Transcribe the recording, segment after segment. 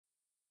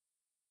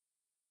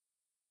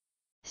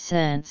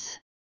sense.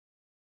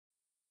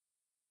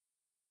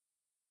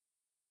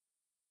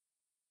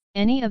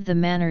 Any of the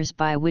manners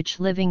by which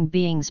living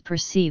beings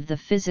perceive the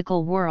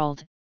physical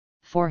world,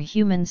 for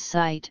humans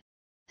sight,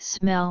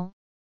 smell,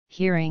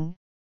 hearing,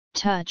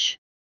 touch,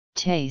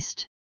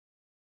 taste.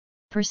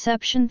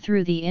 Perception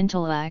through the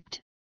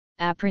intellect,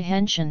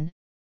 apprehension,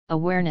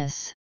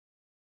 awareness.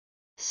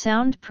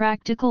 Sound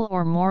practical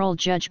or moral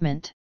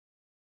judgment.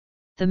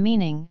 The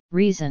meaning,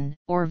 reason,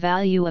 or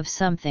value of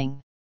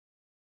something.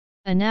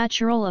 A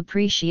natural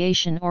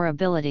appreciation or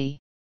ability.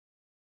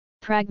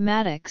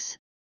 Pragmatics,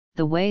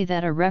 the way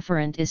that a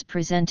referent is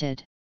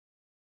presented.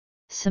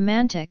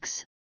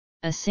 Semantics,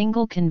 a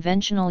single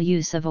conventional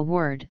use of a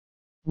word,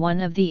 one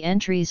of the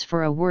entries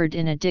for a word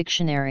in a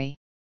dictionary.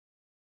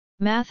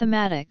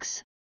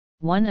 Mathematics,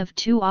 one of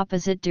two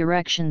opposite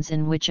directions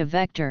in which a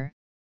vector,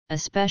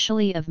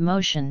 especially of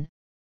motion,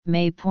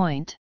 may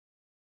point.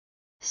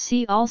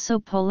 See also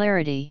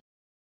polarity.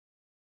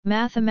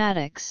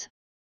 Mathematics,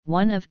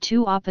 one of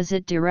two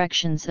opposite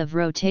directions of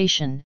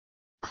rotation,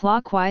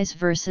 clockwise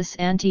versus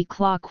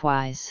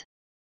anti-clockwise.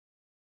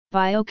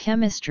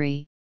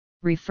 Biochemistry,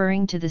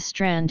 referring to the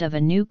strand of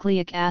a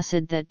nucleic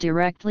acid that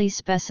directly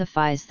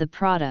specifies the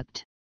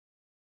product.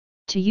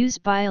 To use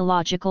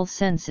biological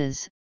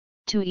senses,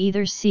 to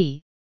either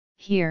see,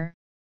 hear,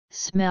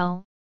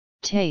 smell,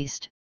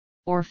 taste,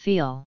 or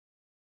feel.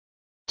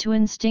 To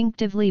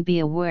instinctively be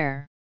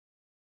aware.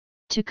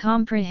 To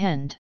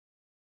comprehend.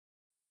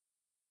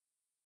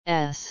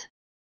 S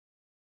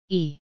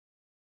E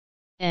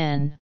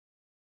N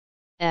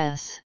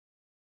S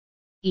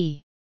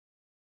E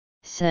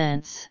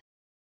sense.